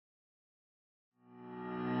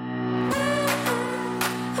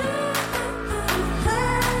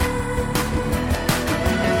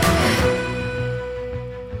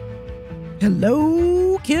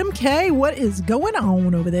Hello, Kim K. What is going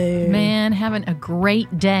on over there? Man, having a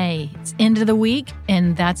great day. It's end of the week,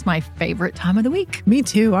 and that's my favorite time of the week. Me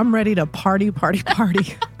too. I'm ready to party.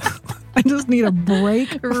 I just need a break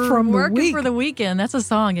from the Working week. for the weekend. That's a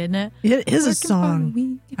song, isn't it? It is a Working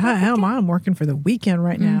song. I am. I'm working for the weekend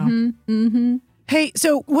right now. Mm-hmm. Hey,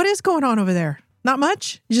 so what is going on over there? Not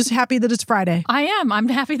much? You're just happy that it's Friday? I am. I'm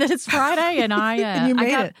happy that it's Friday, and And you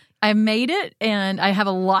made it. I made it, and I have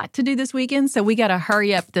a lot to do this weekend, so we got to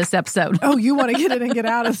hurry up this episode. Oh, you want to get in and get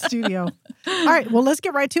out of the studio. All right. Well, let's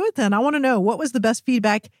get right to it then. I want to know, what was the best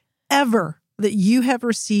feedback ever that you have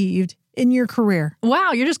received in your career?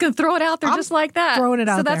 Wow, you're just going to throw it out there just like that. Throwing it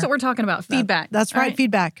out So that's there. what we're talking about, feedback. That's right,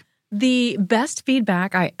 feedback. The best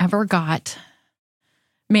feedback I ever got,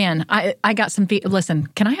 man, I got some listen,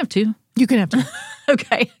 can I have two? You can have to.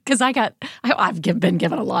 Okay, because I've been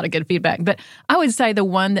given a lot of good feedback, but I would say the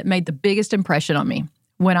one that made the biggest impression on me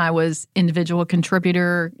when I was individual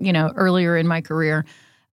contributor, earlier in my career,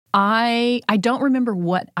 I don't remember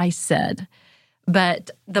what I said,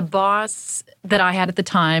 but the boss that I had at the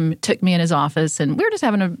time took me in his office, and we were just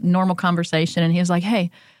having a normal conversation, and he was like,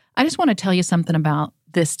 "Hey, I just want to tell you something about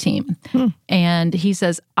this team." And he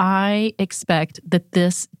says, "I expect that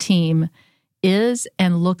this team is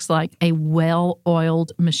and looks like a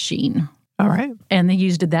well-oiled machine." All right. And they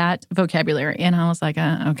used that vocabulary. And I was like,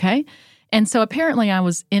 okay. And so apparently I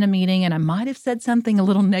was in a meeting and I might have said something a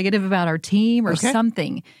little negative about our team or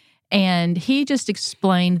something. And he just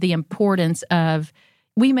explained the importance of,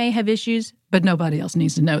 we may have issues, but nobody else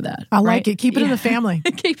needs to know that. I like it. Keep it in the family.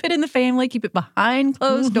 Keep it in the family. Keep it behind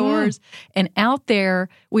closed doors. And out there,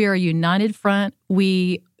 we are a united front.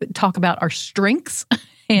 We talk about our strengths.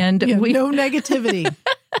 And no negativity.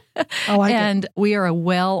 I like it. And we are a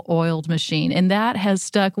well-oiled machine. And that has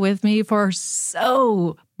stuck with me for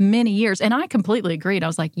so many years. And I completely agreed. I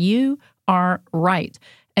was like, you are right.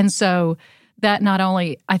 And so that not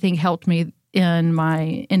only, I think, helped me in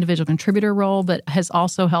my individual contributor role, but has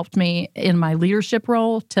also helped me in my leadership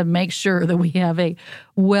role to make sure that we have a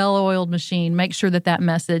well-oiled machine, make sure that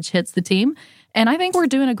message hits the team. And I think we're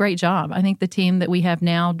doing a great job. I think the team that we have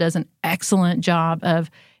now does an excellent job of,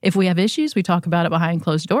 if we have issues, we talk about it behind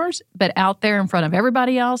closed doors, but out there in front of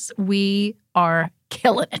everybody else, we are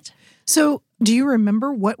killing it. So do you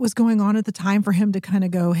remember what was going on at the time for him to kind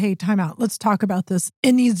of go, hey, time out, let's talk about this.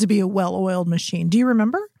 It needs to be a well-oiled machine. Do you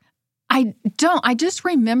remember? I don't. I just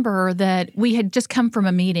remember that we had just come from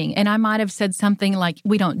a meeting and I might have said something like,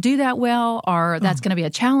 we don't do that well, or that's going to be a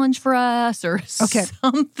challenge for us, or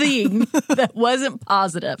something that wasn't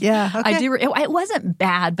positive. Yeah. Okay. It wasn't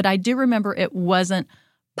bad, but I do remember it wasn't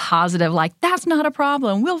positive. Like, that's not a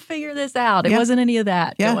problem. We'll figure this out. It wasn't any of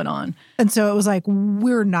that going on. And so it was like,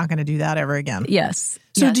 we're not going to do that ever again. Yes.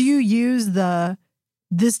 So do you use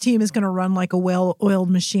this team is going to run like a well-oiled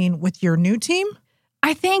machine with your new team?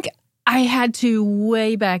 I think I had to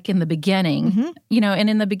way back in the beginning, and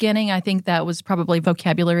in the beginning, I think that was probably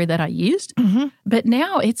vocabulary that I used. But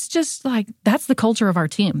now it's just like, that's the culture of our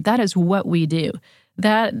team. That is what we do.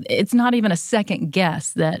 That it's not even a second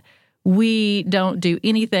guess that we don't do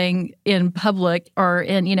anything in public or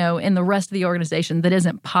in the rest of the organization that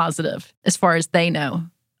isn't positive as far as they know.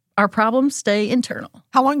 Our problems stay internal.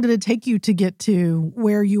 How long did it take you to get to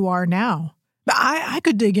where you are now? But I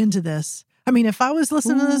could dig into this. I mean, if I was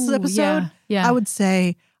listening to this episode, I would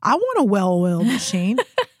say, I want a well-oiled machine.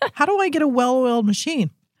 How do I get a well-oiled machine?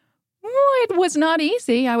 Well, it was not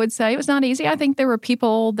easy, I would say. It was not easy. I think there were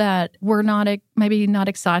people that were maybe not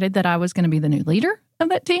excited that I was going to be the new leader of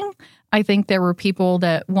that team. I think there were people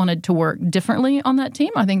that wanted to work differently on that team.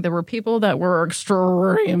 I think there were people that were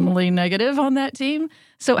extremely negative on that team.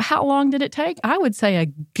 So how long did it take? I would say a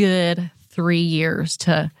good 3 years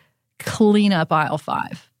to clean up aisle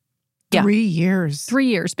 5. Yeah. 3 years. 3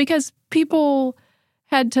 years, because people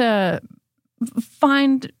had to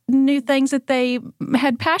find new things that they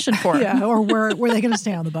had passion for. Or were they going to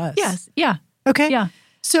stay on the bus? Yes. Yeah. Okay. Yeah.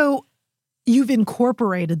 So you've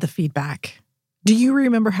incorporated the feedback. Do you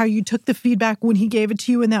remember how you took the feedback when he gave it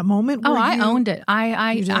to you in that moment? I owned it.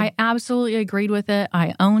 I absolutely agreed with it.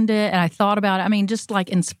 I owned it, and I thought about it. I mean, just like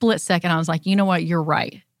in split second, I was like, you know what? You're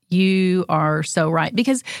right. You are so right.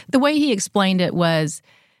 Because the way he explained it was,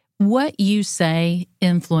 what you say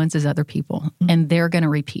influences other people, and they're going to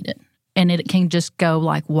repeat it. And it can just go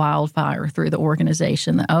like wildfire through the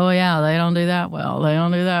organization. That, oh, yeah, they don't do that well. They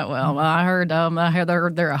don't do that well. Well, I heard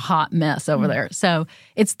they're a hot mess over there. So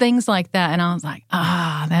it's things like that. And I was like,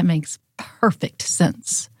 that makes perfect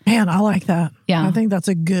sense. Man, I like that. Yeah. I think that's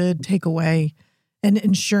a good takeaway, and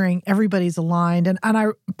ensuring everybody's aligned. And I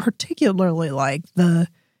particularly like the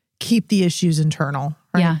keep the issues internal.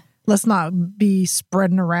 Right? Yeah. Let's not be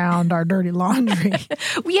spreading around our dirty laundry.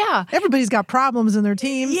 Yeah. Everybody's got problems in their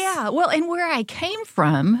teams. Yeah. Well, and where I came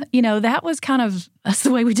from, that was that's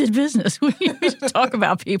the way we did business. We used to talk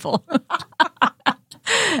about people.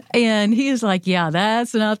 And he was like, yeah,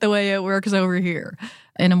 that's not the way it works over here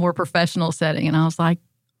in a more professional setting. And I was like,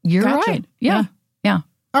 you're right. Yeah.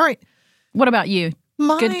 All right. What about you?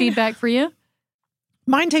 Good feedback for you?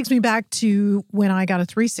 Mine takes me back to when I got a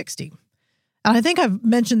 360. And I think I've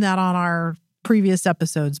mentioned that on our previous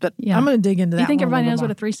episodes, but I'm going to dig into that. You think everybody knows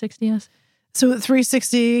what a 360 is? So at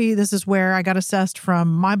 360, this is where I got assessed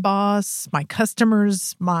from my boss, my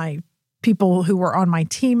customers, my people who were on my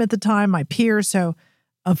team at the time, my peers. So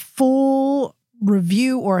a full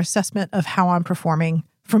review or assessment of how I'm performing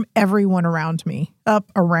from everyone around me,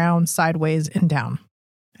 up, around, sideways, and down.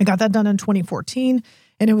 I got that done in 2014,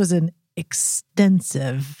 and it was an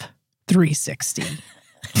extensive 360.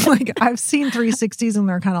 Like, I've seen 360s, and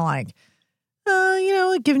they're kind of like,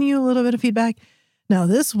 giving you a little bit of feedback. No,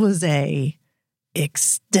 this was a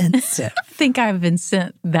extensive. I think I've been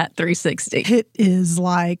sent that 360. It is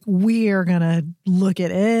like, we are going to look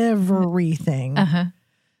at everything. Uh-huh.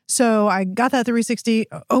 So I got that 360,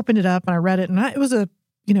 opened it up, and I read it. And it was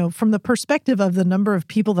from the perspective of the number of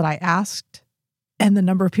people that I asked and the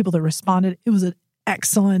number of people that responded, it was an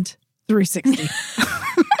excellent 360.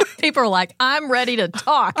 People are like, I'm ready to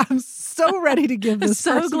talk. I'm so ready to give this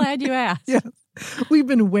so glad you asked. Yes. We've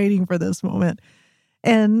been waiting for this moment.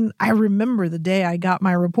 And I remember the day I got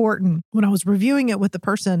my report, and when I was reviewing it with the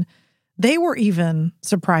person, they were even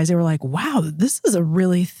surprised. They were like, wow, this is a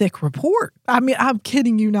really thick report. I mean, I'm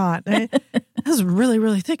kidding you not. This is really,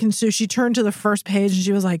 really thick. And so she turned to the first page and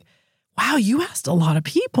she was like, wow, you asked a lot of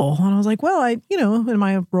people. And I was like, well, in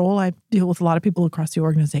my role, I deal with a lot of people across the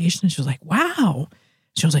organization. And she was like, wow.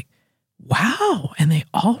 She was like, wow. And they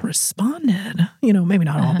all responded, maybe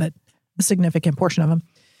not all, but a significant portion of them.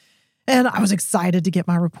 And I was excited to get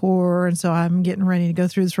my report. And so I'm getting ready to go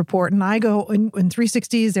through this report. And I go in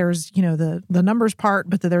 360s, there's, the numbers part,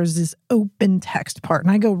 but there's this open text part.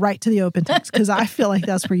 And I go right to the open text because I feel like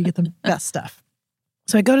that's where you get the best stuff.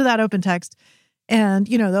 So I go to that open text. And,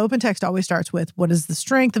 the open text always starts with, what is the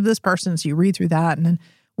strength of this person? So you read through that. And then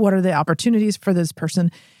what are the opportunities for this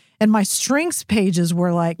person? And my strengths pages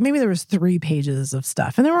were like, maybe there was 3 pages of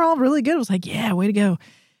stuff. And they were all really good. It was like, yeah, way to go.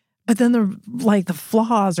 But then the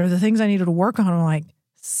flaws or the things I needed to work on were like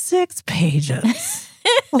 6 pages.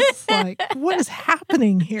 I was like, what is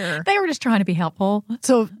happening here? They were just trying to be helpful.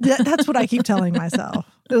 So that's what I keep telling myself.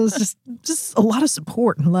 It was just a lot of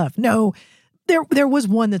support and love. No, there was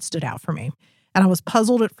one that stood out for me. And I was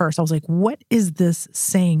puzzled at first. I was like, what is this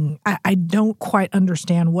saying? I don't quite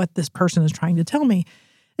understand what this person is trying to tell me.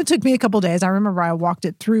 It took me a couple of days. I remember I walked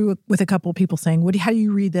it through with a couple of people saying, how do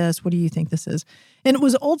you read this? What do you think this is? And it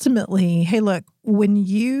was ultimately, hey, look, when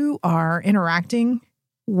you are interacting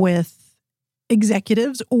with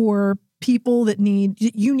executives or people that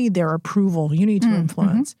you need their approval, you need to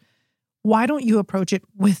influence, why don't you approach it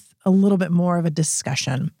with a little bit more of a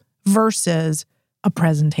discussion versus a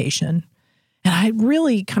presentation? And I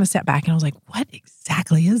really kind of sat back and I was like, what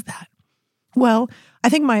exactly is that? Well, I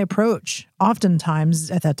think my approach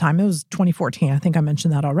oftentimes at that time, it was 2014. I think I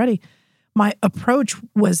mentioned that already. My approach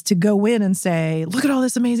was to go in and say, look at all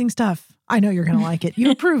this amazing stuff. I know you're going to like it.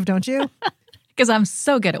 You approve, don't you? Because I'm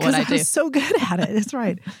so good at what I do. I'm so good at it. That's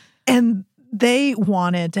right. And they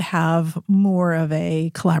wanted to have more of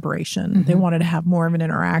a collaboration. Mm-hmm. They wanted to have more of an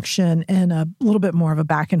interaction and a little bit more of a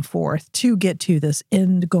back and forth to get to this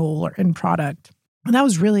end goal or end product. And that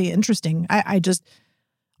was really interesting. I just,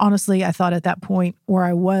 honestly, I thought at that point where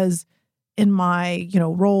I was in my,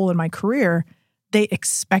 role in my career, they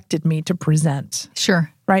expected me to present.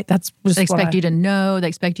 Sure. Right? That's just they expect you to know. They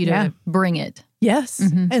expect you to bring it. Yes.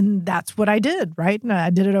 Mm-hmm. And that's what I did, right? And I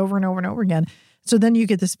did it over and over and over again. So then you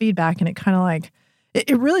get this feedback and it kind of like,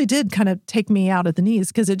 it really did kind of take me out at the knees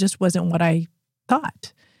because it just wasn't what I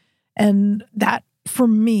thought. And that, for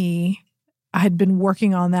me, I had been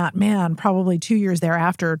working on that, probably 2 years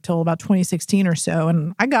thereafter till about 2016 or so.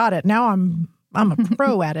 And I got it. Now I'm a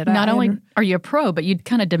pro at it. Not only are you a pro, but you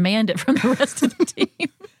kind of demand it from the rest of the team.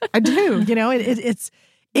 I do. It's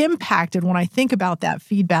impacted when I think about that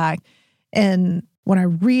feedback. And when I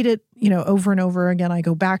read it, over and over again, I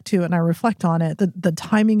go back to it and I reflect on it, the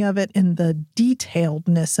timing of it and the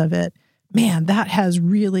detailedness of it, that has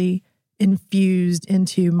really infused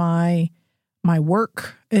into my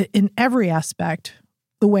work in every aspect,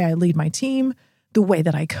 the way I lead my team, the way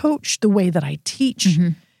that I coach, the way that I teach. Mm-hmm.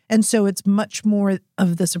 And so it's much more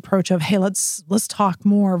of this approach of, hey, let's talk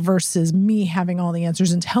more versus me having all the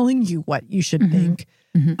answers and telling you what you should think.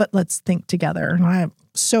 but let's think together. And I'm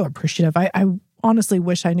so appreciative. I honestly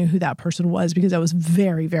wish I knew who that person was because that was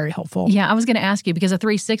very, very helpful. Yeah, I was going to ask you because a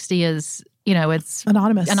 360 is, it's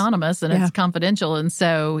anonymous and it's confidential. And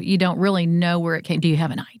so you don't really know where it came. Do you have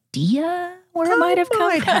an idea where it might have come from?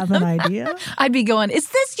 I might have an idea. I'd be going, is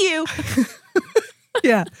this you?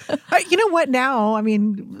 Yeah. You know what now? I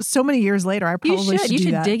mean, so many years later, I probably should do that. You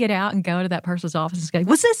should dig it out and go to that person's office and go,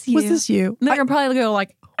 was this you? Was this you? And they're going to probably go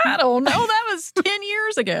like, I don't know. That was 10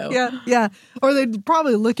 years ago. Yeah. Or they'd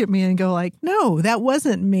probably look at me and go like, no, that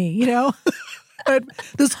wasn't me, But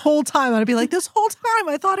this whole time, I'd be like, this whole time,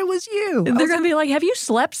 I thought it was you. And they're going to be like, have you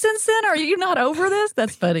slept since then? Are you not over this?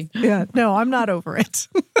 That's funny. Yeah. No, I'm not over it.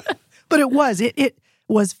 But it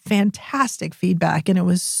was fantastic feedback. And it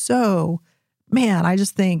was so, man, I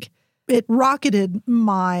just think it rocketed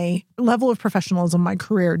my level of professionalism, my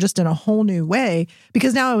career, just in a whole new way,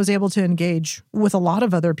 because now I was able to engage with a lot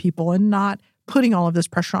of other people and not putting all of this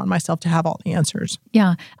pressure on myself to have all the answers.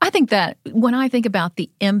 Yeah. I think that when I think about the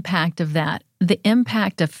impact of that, the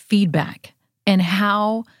impact of feedback and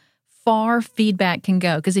how far feedback can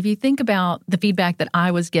go, because if you think about the feedback that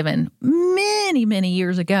I was given many, many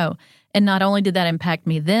years ago, and not only did that impact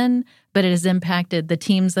me then, but it has impacted the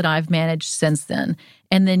teams that I've managed since then.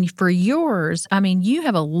 And then for yours, I mean, you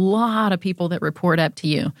have a lot of people that report up to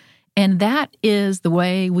you. And that is the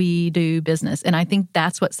way we do business. And I think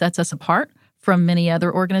that's what sets us apart from many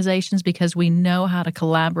other organizations because we know how to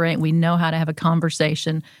collaborate. We know how to have a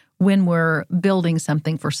conversation when we're building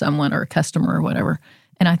something for someone or a customer or whatever.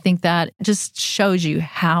 And I think that just shows you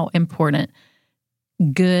how important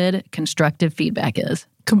good, constructive feedback is.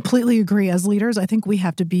 Completely agree. As leaders, I think we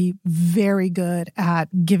have to be very good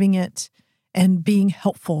at giving it and being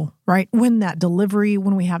helpful, right? When that delivery,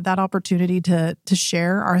 when we have that opportunity to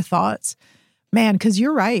share our thoughts, man, because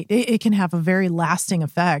you're right, it can have a very lasting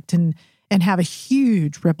effect and have a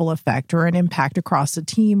huge ripple effect or an impact across a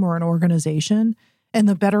team or an organization. And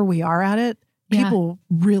the better we are at it, people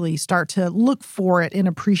really start to look for it and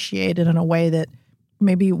appreciate it in a way that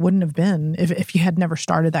maybe it wouldn't have been if you had never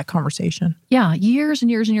started that conversation. Yeah, years and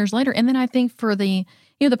years and years later. And then I think for the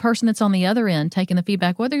person that's on the other end taking the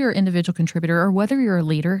feedback, whether you're an individual contributor or whether you're a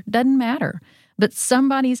leader, doesn't matter. But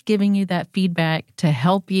somebody's giving you that feedback to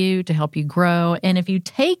help you grow. And if you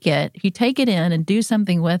take it in and do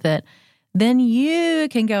something with it, then you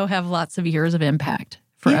can go have lots of years of impact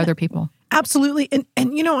for other people. Absolutely. And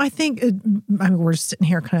I think, we're sitting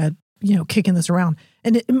here kind of, kicking this around.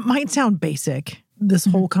 And it might sound basic, this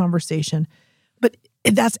whole conversation, but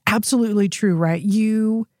that's absolutely true, right?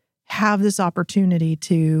 You have this opportunity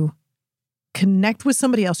to connect with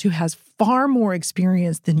somebody else who has far more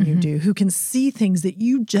experience than you do, who can see things that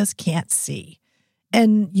you just can't see.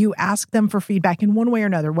 And you ask them for feedback in one way or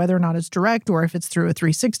another, whether or not it's direct or if it's through a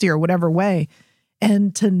 360 or whatever way.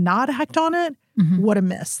 And to not act on it, what a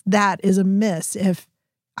miss. That is a miss if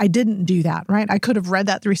I didn't do that, right? I could have read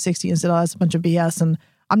that 360 and said, oh, that's a bunch of BS and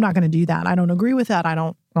I'm not going to do that. I don't agree with that. I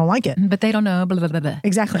don't like it. But they don't know. Blah, blah, blah, blah.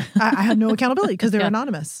 Exactly. I have no accountability because they're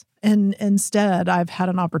anonymous. And instead, I've had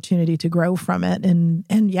an opportunity to grow from it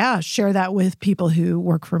and share that with people who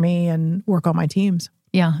work for me and work on my teams.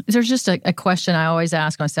 Yeah. There's just a question I always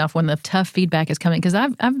ask myself when the tough feedback is coming, because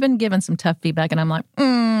I've been given some tough feedback and I'm like,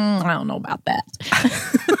 I don't know about that.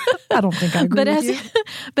 I don't think I agree with you.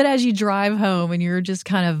 But as you drive home and you're just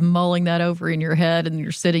kind of mulling that over in your head and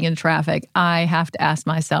you're sitting in traffic, I have to ask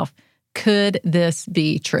myself, could this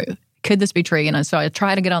be true? Could this be true? And so I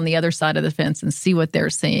try to get on the other side of the fence and see what they're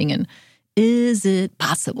seeing. And is it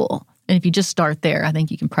possible? And if you just start there, I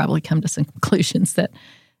think you can probably come to some conclusions that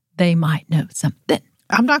they might know something.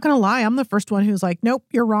 I'm not going to lie. I'm the first one who's like, nope,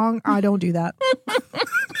 you're wrong. I don't do that.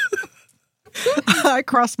 I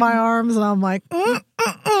cross my arms and I'm like,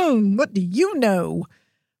 what do you know?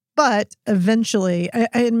 But eventually,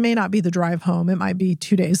 it may not be the drive home. It might be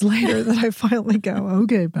 2 days later that I finally go,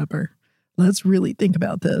 okay, Pepper, let's really think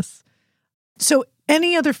about this. So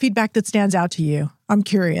any other feedback that stands out to you? I'm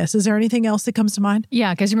curious. Is there anything else that comes to mind?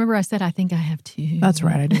 Yeah, because remember I said I think I have two. That's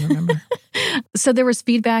right. I do remember. So there was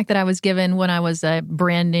feedback that I was given when I was a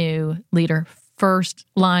brand new leader, first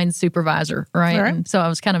line supervisor, right? All right. And so I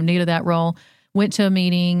was kind of new to that role. Went to a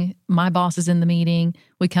meeting. My boss is in the meeting.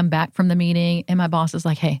 We come back from the meeting and my boss is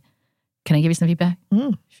like, hey, can I give you some feedback?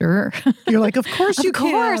 Sure. You're like, of course you can.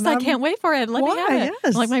 Of course. I can't wait for it. Let me have it.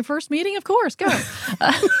 Yes. Like my first meeting, of course. Go.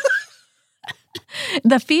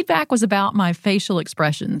 The feedback was about my facial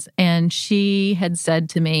expressions. And she had said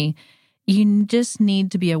to me, you just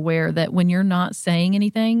need to be aware that when you're not saying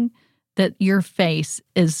anything, that your face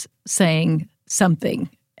is saying something.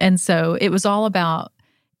 And so it was all about,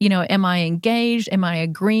 am I engaged? Am I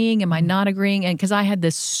agreeing? Am I not agreeing? And because I had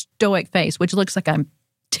this stoic face, which looks like I'm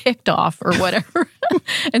ticked off or whatever.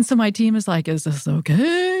 And so my team is like, is this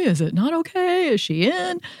okay? Is it not okay? Is she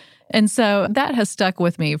in? And so that has stuck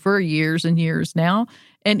with me for years and years now.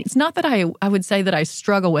 And it's not that I would say that I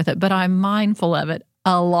struggle with it, but I'm mindful of it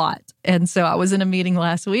a lot. And so I was in a meeting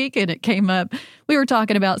last week and it came up. We were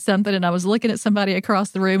talking about something and I was looking at somebody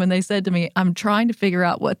across the room and they said to me, I'm trying to figure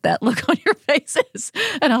out what that look on your face is.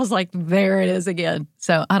 And I was like, there it is again.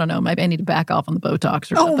 So I don't know, maybe I need to back off on the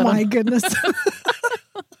Botox or something. Oh my goodness.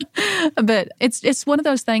 But it's one of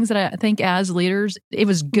those things that I think as leaders, it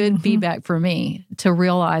was good feedback for me to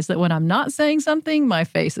realize that when I'm not saying something, my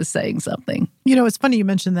face is saying something. It's funny you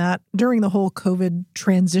mentioned that. During the whole COVID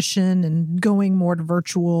transition and going more to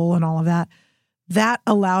virtual and all of that, that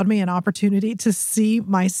allowed me an opportunity to see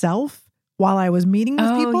myself while I was meeting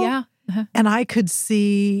with people. Yeah. Uh-huh. And I could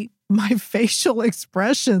see my facial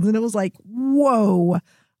expressions. And it was like, whoa,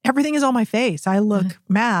 everything is on my face. I look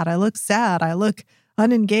mad. I look sad. I look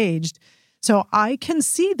unengaged. So I can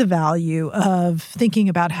see the value of thinking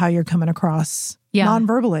about how you're coming across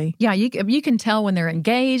non-verbally. Yeah, you can tell when they're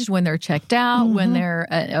engaged, when they're checked out, when they're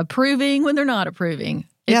approving, when they're not approving.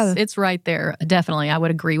 It's right there. Definitely. I would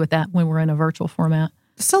agree with that when we're in a virtual format.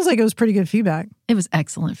 Sounds like it was pretty good feedback. It was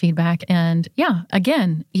excellent feedback. And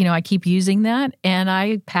again, I keep using that and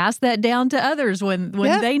I pass that down to others when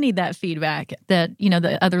they need that feedback that,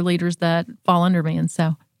 the other leaders that fall under me. And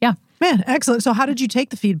so, yeah. Man, excellent. So how did you take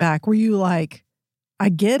the feedback? Were you like, I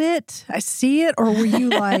get it, I see it? Or were you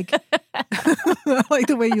like, I like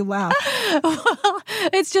the way you laugh. Well,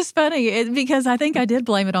 it's just funny because I think I did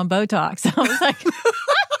blame it on Botox. I was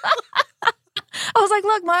like,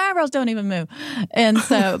 look, my eyebrows don't even move. And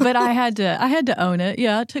so, but I had to own it.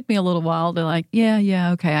 Yeah, it took me a little while to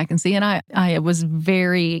okay, I can see. And I was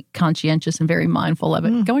very conscientious and very mindful of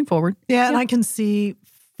it going forward. Yeah, and I can see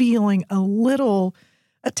feeling a little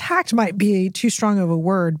attacked might be too strong of a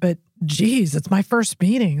word, but geez, it's my first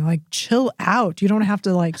meeting. Like, chill out. You don't have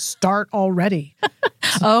to start already.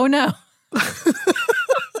 Oh, no.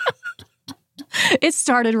 It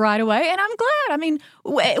started right away, and I'm glad. I mean,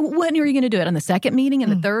 when are you going to do it? On the second meeting,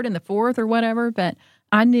 and the third, and the fourth, or whatever? But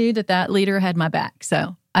I knew that leader had my back,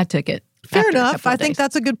 so I took it. Fair enough. I think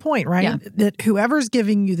that's a good point, right? Yeah. That whoever's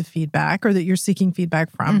giving you the feedback or that you're seeking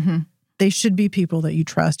feedback from, they should be people that you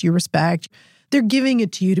trust, you respect. They're giving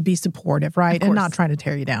it to you to be supportive, right? And not trying to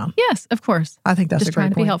tear you down. Yes, of course. I think that's just a great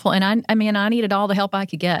trying to point. be helpful. And I needed all the help I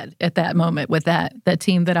could get at that moment with that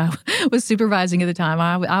team that I was supervising at the time.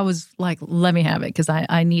 I was like, let me have it because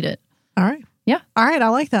I need it. All right. Yeah. All right. I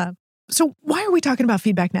like that. So why are we talking about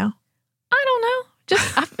feedback now? I don't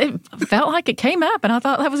know. It felt like it came up and I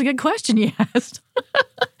thought that was a good question you asked.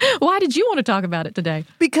 Why did you want to talk about it today?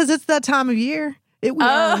 Because it's that time of year.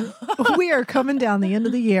 We are coming down the end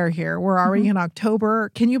of the year here. We're already in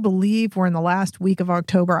October. Can you believe we're in the last week of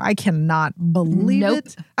October? I cannot believe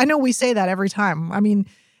it. I know we say that every time. I mean,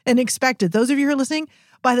 and expect it. Those of you who are listening,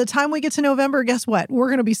 by the time we get to November, guess what? We're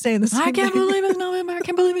going to be saying the same thing. I can't believe it's November. I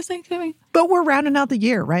can't believe it's Thanksgiving. But we're rounding out the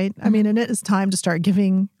year, right? I mean, and it is time to start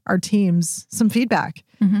giving our teams some feedback.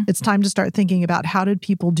 It's time to start thinking about how did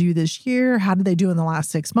people do this year? How did they do in the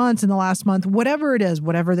last 6 months, in the last month? Whatever it is,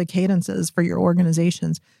 whatever the cadence is for your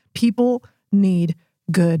organizations, people need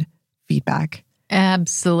good feedback.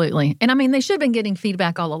 Absolutely. And I mean, they should have been getting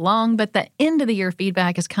feedback all along, but the end of the year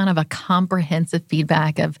feedback is kind of a comprehensive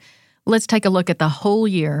feedback of let's take a look at the whole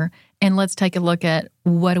year and let's take a look at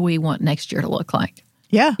what do we want next year to look like.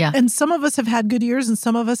 Yeah. And some of us have had good years and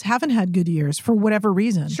some of us haven't had good years for whatever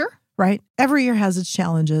reason. Sure. Right? Every year has its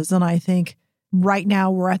challenges. And I think right now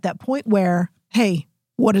we're at that point where, hey,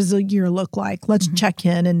 what does a year look like? Let's check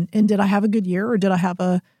in. And did I have a good year or did I have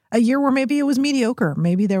a year where maybe it was mediocre?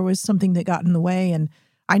 Maybe there was something that got in the way and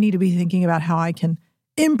I need to be thinking about how I can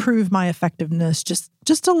improve my effectiveness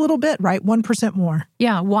just a little bit, right? 1% more.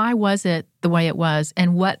 Yeah. Why was it the way it was?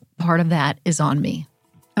 And what part of that is on me?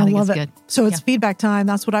 I love it. Good. So it's feedback time.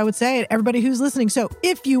 That's what I would say to everybody who's listening. So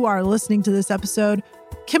if you are listening to this episode,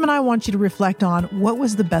 Kim and I want you to reflect on what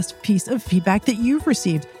was the best piece of feedback that you've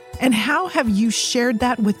received and how have you shared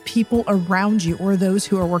that with people around you or those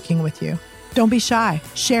who are working with you? Don't be shy.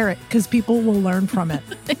 Share it because people will learn from it.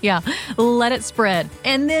 Yeah, let it spread.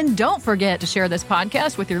 And then don't forget to share this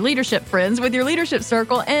podcast with your leadership friends, with your leadership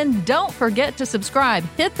circle, and don't forget to subscribe.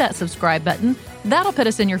 Hit that subscribe button. That'll put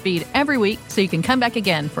us in your feed every week so you can come back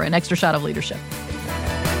again for an extra shot of leadership.